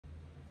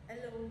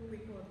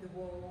people of the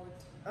world.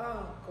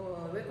 Oh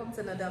God, welcome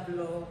to another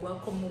vlog.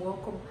 Welcome.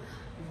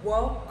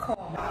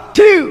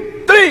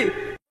 2, 3.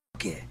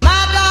 Okay.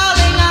 My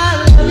darling,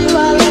 I love you,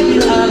 I love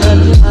you, I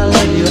love you, I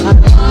love you, I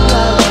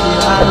love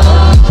you, I love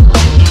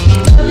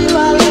you, I love you,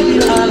 I love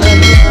you, I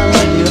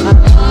love you, I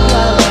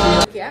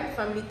love you. Okay, I have a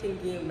family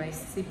thingy with my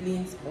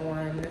siblings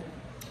on the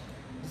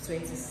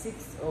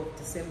 26th of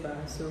December.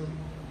 So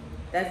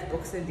that's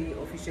Boxing Day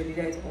officially.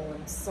 That is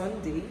on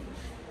Sunday.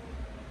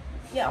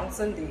 Yeah, on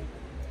Sunday.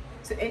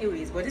 So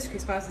anyways, but this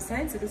Christmas is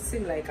starting to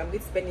seem like I'm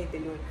not spending it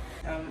alone.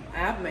 I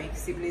have my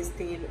siblings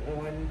thing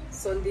on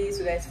Sunday,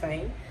 so that's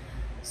fine.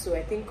 So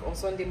I think on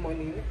Sunday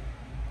morning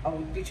I'll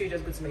literally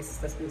just go to my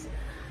sister's place.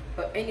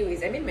 But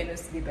anyways, I made my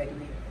nose today, by the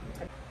way.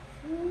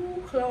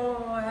 Ooh,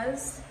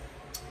 claws.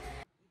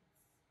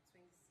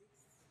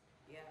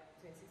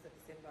 26th of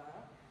December.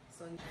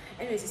 Sunday.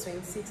 Anyways, it's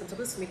 26. I'm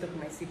supposed to meet up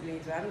with my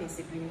siblings. We're having a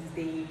siblings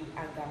day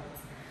hangout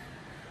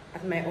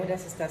at my older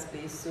sister's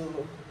place.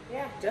 So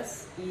yeah,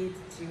 just eat,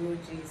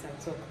 GOGs and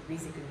talk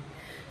basically.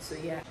 So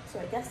yeah, so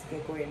I guess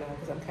get going now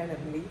because I'm kind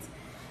of late.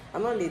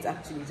 I'm not late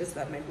actually, just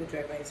that my boat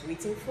driver is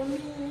waiting for me.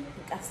 He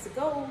has to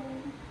go.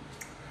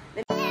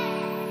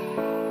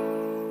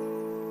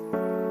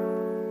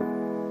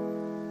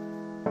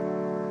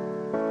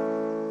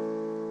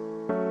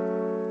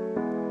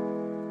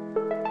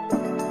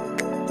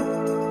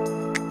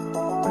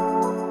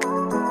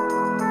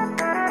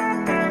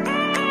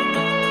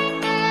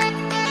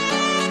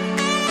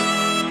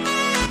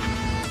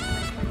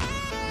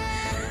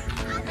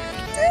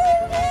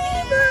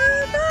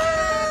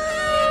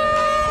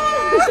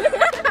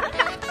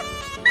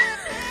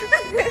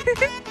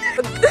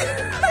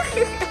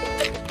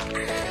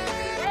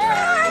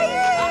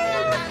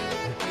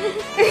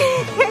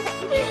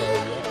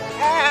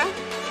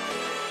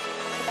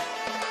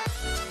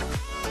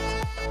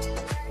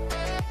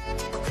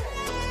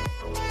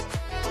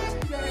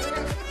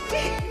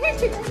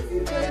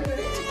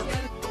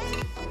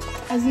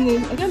 As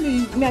in, I can't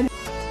be mad.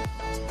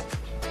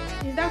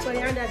 Is that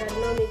coriander that does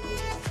not make it?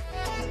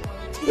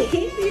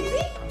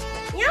 See?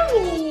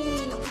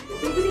 Yummy!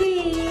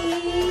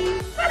 See?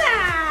 Ta-da!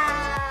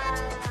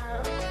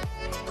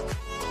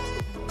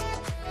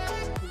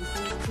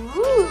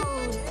 Ooh,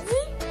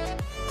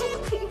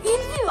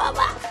 see,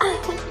 Baba.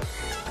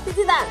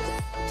 See that?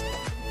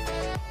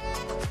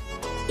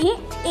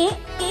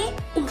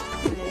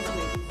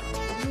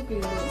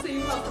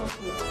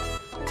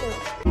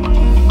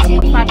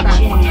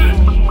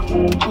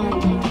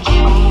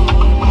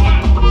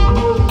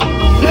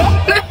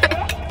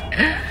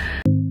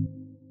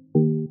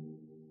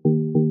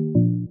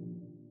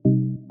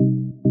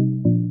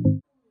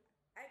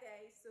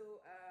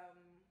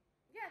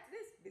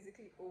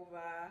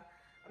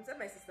 I'm at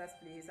my sister's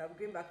place. I'll be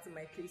going back to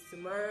my place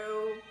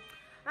tomorrow.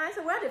 And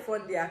so we had a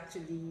fun day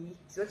actually.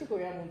 She's watching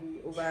Korean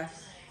movie over.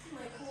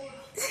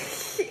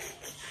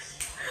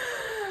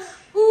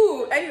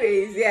 Ooh,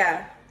 anyways,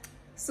 yeah.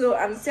 So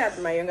I'm still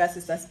at my younger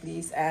sister's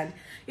place, and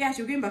yeah,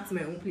 she'll be going back to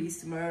my own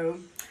place tomorrow.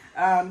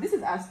 This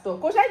is our store.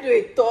 Coach, I do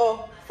a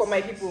tour for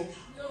my people.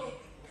 No.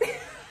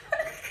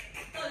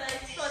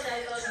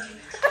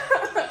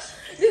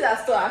 This is our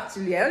store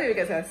actually. I don't know if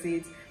you guys can see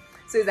it.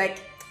 So it's like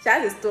she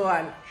has a store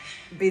and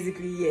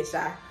basically yeah,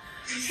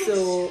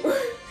 so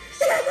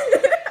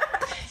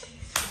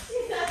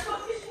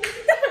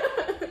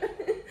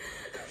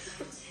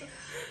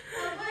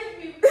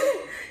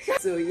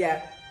so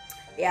yeah,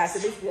 so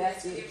basically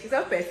that's it. She's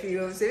on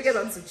perfume, so if you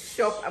guys want to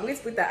shop, I'm going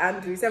to put the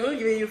Andrew. So I'm going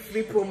to give you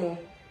free promo.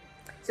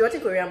 She's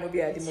watching Korean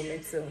movie at the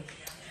moment, so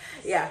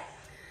yeah.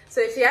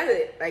 So she has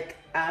a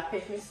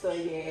perfume store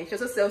here. She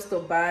also sells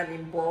turban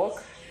in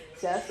bulk.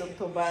 She has some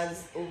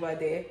turbans over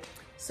there.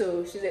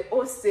 So she's a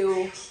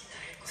wholesale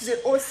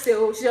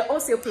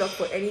plug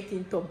for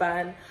anything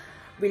turban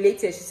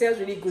related. She sells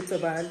really good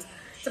turbans.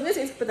 So I'm just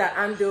going to put her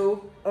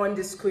handle on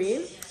the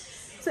screen.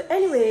 So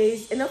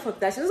anyways, enough of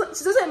that. She's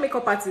also a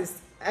makeup artist.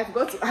 I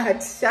forgot to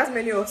add, she has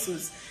many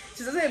hustles.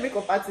 She's also a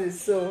makeup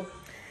artist, so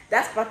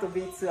that's part of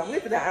it. So I'm going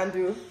to put her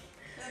handle.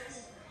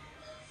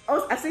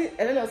 Oh, I don't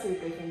know how to say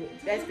perfume.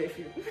 That's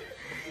perfume.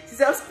 She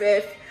sells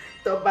perf,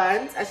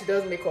 turbans, and she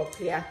does makeup.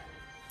 Yeah,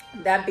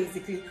 that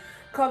basically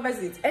covers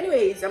it.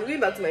 Anyways, I'm going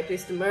back to my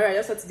place tomorrow. I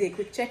just want to do a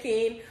quick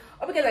check-in.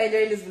 Hope you guys are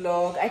enjoying this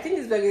vlog. I think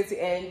this vlog is going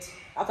to end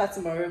after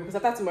tomorrow, because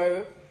after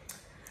tomorrow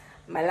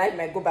my life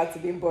might go back to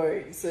being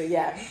boring. So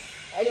yeah,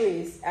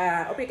 anyways,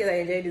 hope you guys are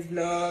enjoying this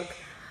vlog.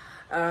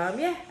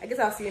 Yeah, I guess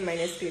I'll see you in my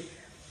next clip.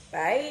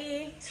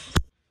 Bye.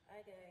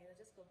 Hi guys, I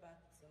just got back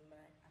to my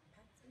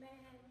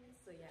apartment.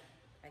 So yeah,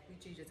 I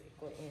literally just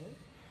got in.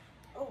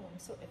 Oh, I'm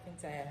so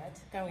effing tired.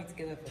 Can't wait to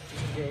get up for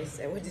this dress.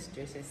 I wore this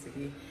dress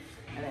yesterday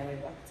and I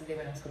went back today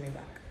when I was coming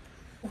back.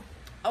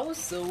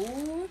 Also,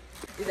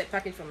 this is a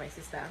package from my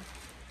sister.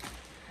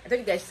 I thought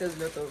you guys sells a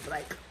lot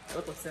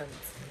of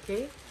scents.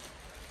 Okay,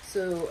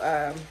 so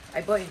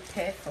I bought a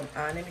pair from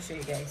her. Let me show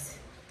you guys.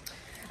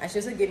 And she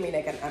also gave me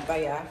like an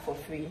abaya for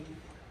free.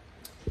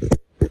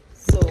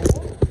 So okay,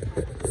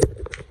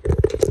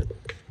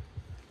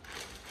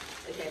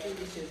 I think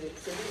this shows it.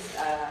 So these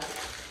are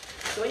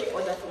So when you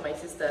order from my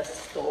sister's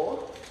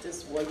store, this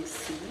is what you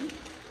see.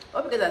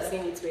 All because I've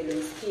seen it well,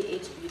 it's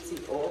KH Beauty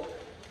Up.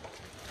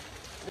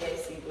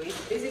 Yes,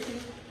 it's basically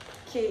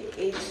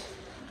KH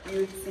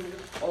Beauty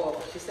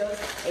Up. She sells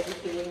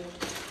everything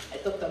I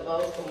talked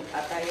about, from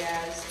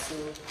abayas to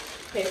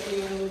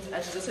perfumes,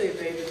 and she's also a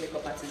very good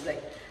makeup artist,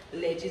 like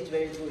legit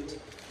very good.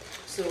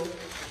 So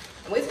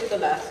I'm going to put all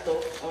that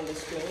stuff on the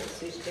screen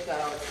so you should check her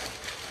out.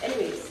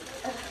 Anyways,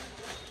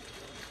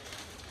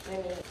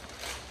 let me.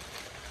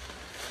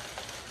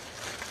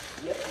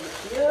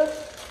 Yep.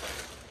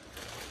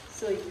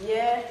 So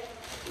yeah,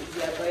 is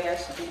the abaya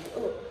she gave me.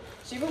 Oh,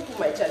 she even put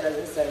my charger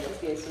inside. This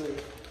guy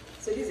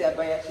so this is the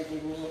abaya she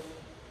gave me.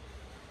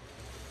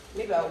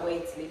 Maybe I'll wear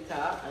it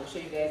later and show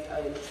you guys how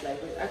it looks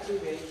like. But it's actually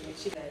very cute.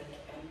 She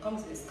like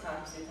comes with a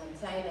scarf, so you can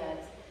tie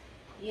that.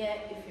 Yeah,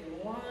 if you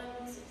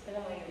want,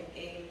 depending on your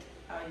age,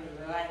 how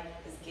you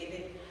like, just give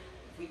it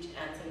rich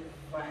anthem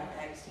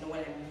vibes. You know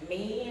what I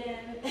mean?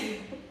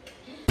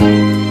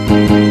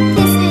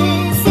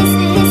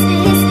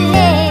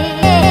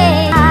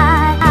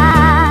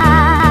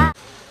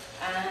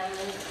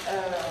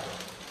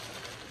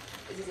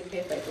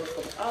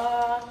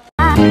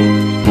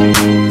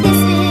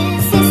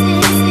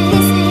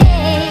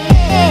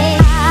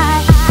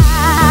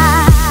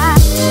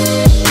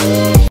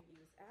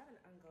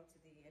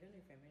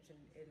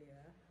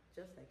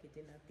 Just like a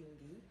dinner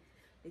thingy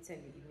later in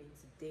the evening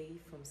today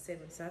from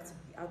 7, so I have to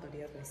be out of the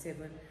house by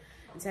 7.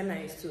 The time now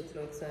is 2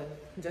 o'clock, so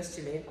I'm just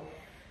chilling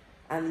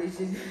and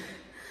literally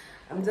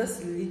I'm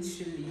just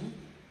literally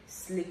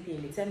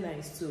sleeping. The time now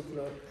is 2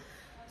 o'clock,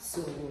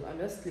 so I'm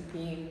just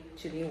sleeping,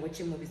 chilling,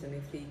 watching movies on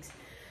Netflix.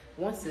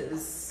 Once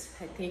it's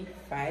I think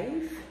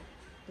 5,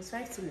 it's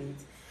 5 too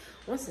late.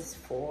 Once it's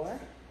 4,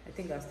 I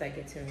think I'll start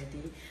getting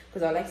ready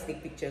because I like to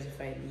take pictures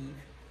before I leave.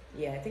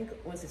 Yeah, I think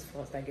once it's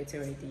 4, I'll start getting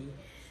ready.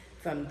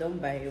 If I'm done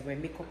by my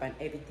makeup and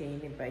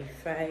everything by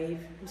 5,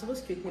 I'm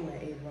supposed to straighten my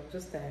hair, but I'm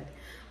just tired.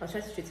 I'll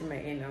try to straighten my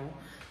hair now.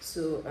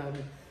 So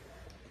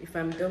if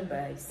I'm done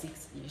by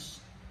 6ish,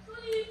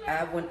 I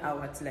have 1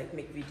 hour to like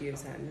make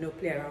videos and no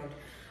play around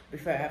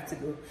before I have to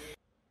go.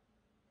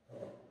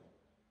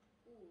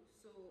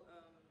 So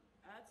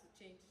I had to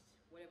change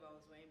whatever I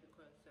was wearing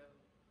because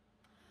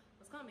it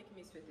was kind of making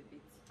me sweat a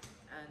bit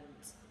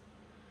and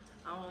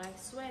I don't like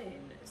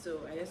sweating.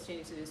 So I just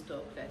changed to this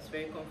top that's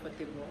very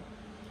comfortable.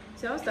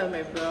 So I'll start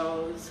my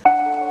brows.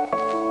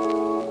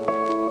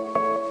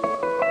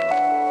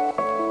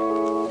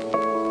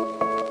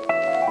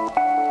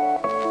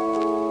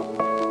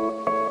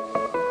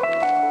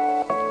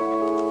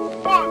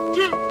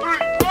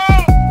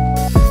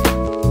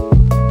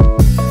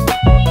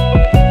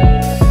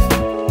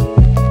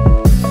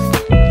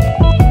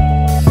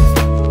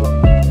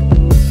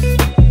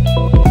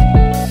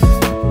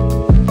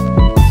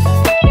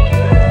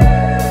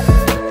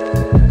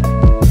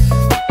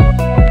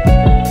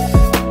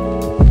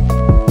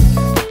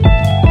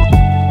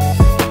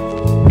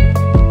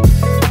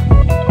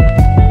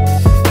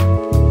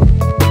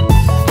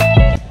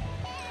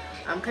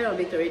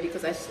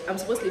 I'm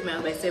supposed to leave my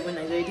house by 7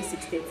 and it's already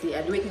 6:30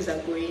 and the way things are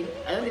going,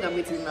 I don't think I'm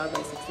going to leave my house by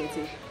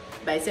 6:30.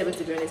 By 7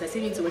 to be honest. I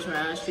still need to wash my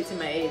hands, straighten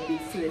my hair a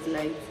bit, feel it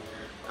light,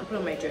 and put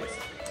on my dress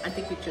and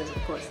take pictures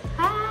of course.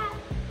 Ah!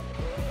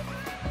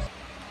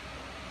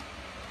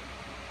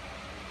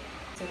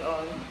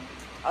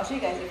 I'll show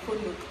you guys a full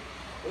look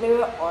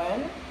later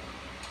on.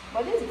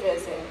 But this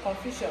dress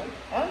confusion.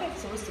 I don't know if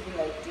it's supposed to be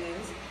like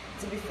this,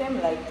 to be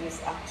firm like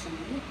this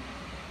actually.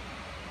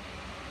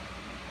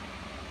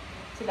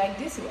 So like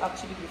this will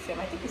actually be firm.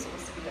 I think it's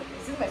supposed to be like this.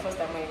 This is my first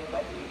time wearing it by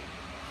the way.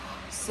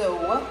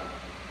 So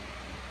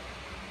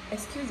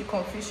excuse the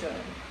confusion.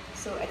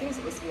 So I think it's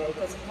supposed to be like,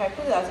 because if I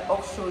put it as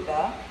off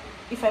shoulder,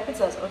 it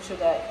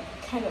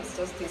kind of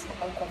just stays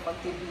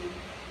uncomfortably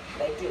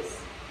like this.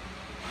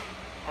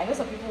 I know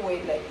some people wear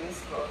it like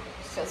this, but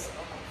it's just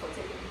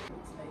uncomfortable.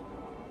 It's like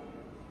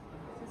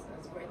this is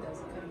as bright as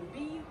it can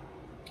be.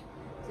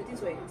 So this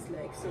is what it's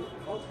like. So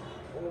up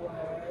or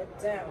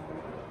down.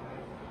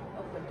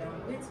 Up and down.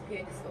 I'm going to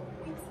pair this up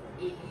with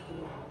a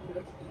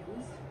block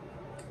heels.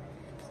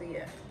 So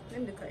yeah, let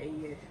me look at it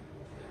here.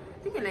 I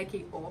think I like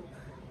it up.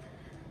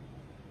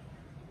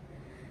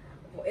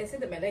 But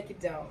instead of I like it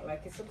down,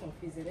 like it's so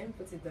confusing. Let me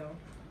put it down.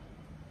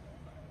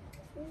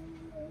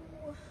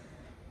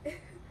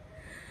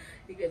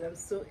 Because I'm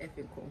so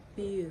effing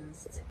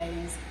confused.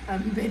 Guys,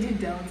 I'm bending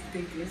down to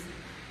take this.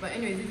 But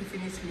anyways, this is the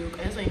finished look.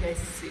 I just want you guys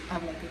to see.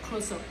 I'm like a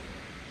close up.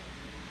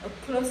 A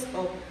close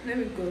up. Let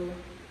me go.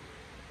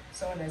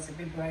 Someone that's a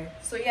bit bright.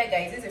 So yeah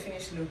guys, this is a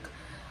finished look.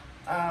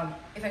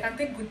 If I can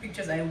take good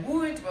pictures I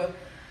would, but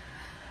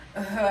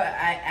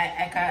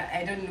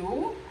I don't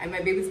know. I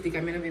might be able to take, I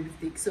may not be able to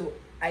take, so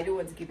I don't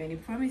want to give any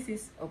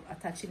promises of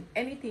attaching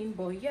anything.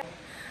 But yeah,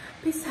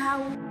 peace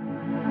out. I'm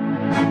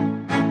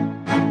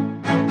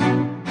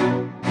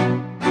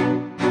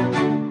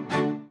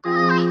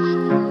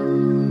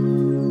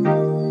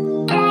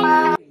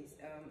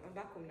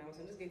back home now,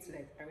 so I'm just going to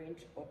like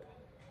arrange up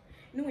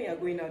You know when you're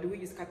going out, the way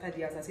you scatter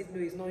the house, I said,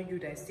 no, it's not you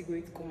that is still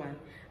going to come and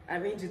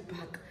arrange it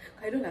back.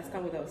 I don't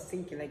understand what I was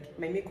thinking. Like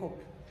my makeup,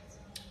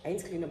 I need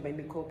to clean up my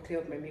makeup, clear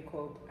up my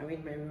makeup,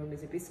 arrange my room.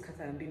 It's a bit scattered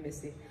and a bit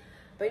messy.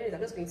 But anyways, I'm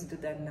just going to do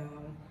that now.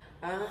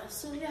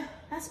 So yeah,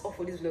 that's all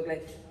for this vlog.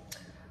 Like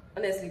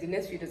honestly, the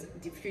next few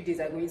days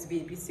are going to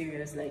be a bit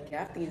serious. Like I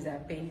have things that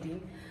are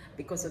pending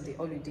because of the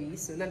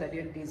holidays. So now that the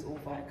holiday is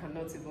over, I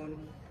cannot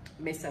even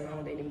mess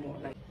around anymore.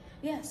 Like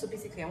yeah, so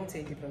basically I want to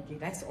end the vlog here.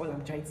 That's all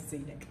I'm trying to say.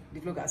 Like the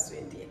vlog has to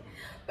end here.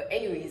 But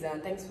anyways,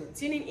 thanks for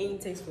tuning in,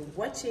 thanks for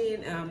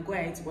watching. Go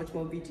ahead to watch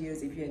more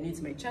videos. If you're new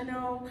to my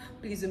channel,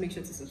 please do make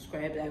sure to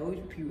subscribe. I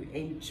hope you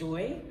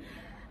enjoy.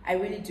 I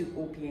really do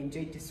hope you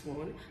enjoyed this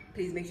one.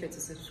 Please make sure to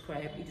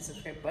subscribe, hit the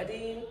subscribe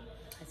button.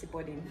 I say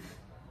button.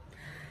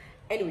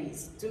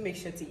 Anyways, do make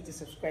sure to hit the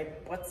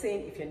subscribe button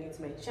if you're new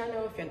to my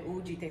channel. If you're an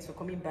OG, thanks for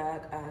coming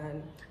back,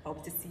 and I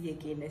hope to see you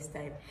again next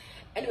time.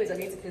 Anyways, I'm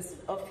going to close it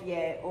off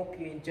here. Hope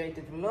you enjoyed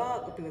the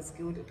vlog. Hope it was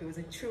good. Hope it was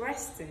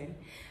interesting.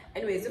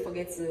 Anyways, don't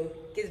forget to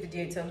give this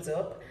video a thumbs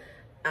up,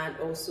 and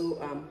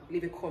also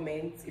leave a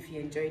comment if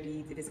you enjoyed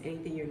it. If there's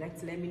anything you'd like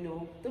to let me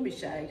know, don't be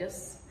shy.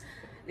 Just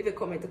leave a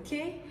comment,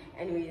 okay?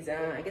 Anyways,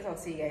 I guess I'll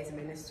see you guys in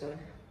my next one.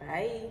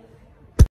 Bye.